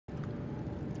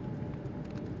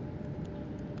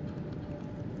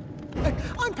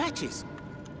I'm Patches.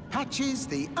 Patches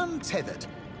the Untethered.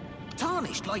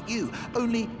 Tarnished like you,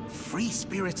 only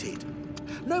free-spirited.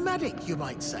 Nomadic, you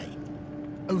might say.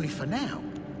 Only for now,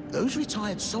 those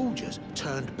retired soldiers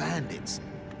turned bandits.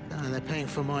 And they're paying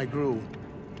for my gruel.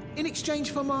 In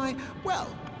exchange for my, well,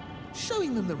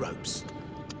 showing them the ropes.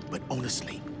 But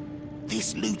honestly,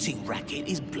 this looting racket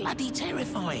is bloody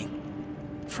terrifying.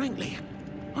 Frankly,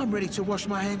 I'm ready to wash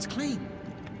my hands clean.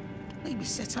 Maybe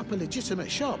set up a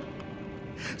legitimate shop.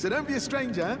 So don't be a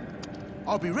stranger.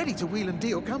 I'll be ready to wheel and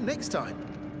deal come next time.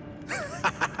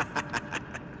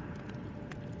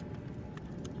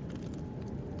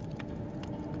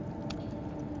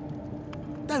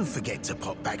 Don't forget to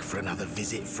pop back for another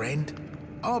visit, friend.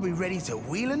 I'll be ready to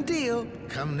wheel and deal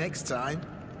come next time.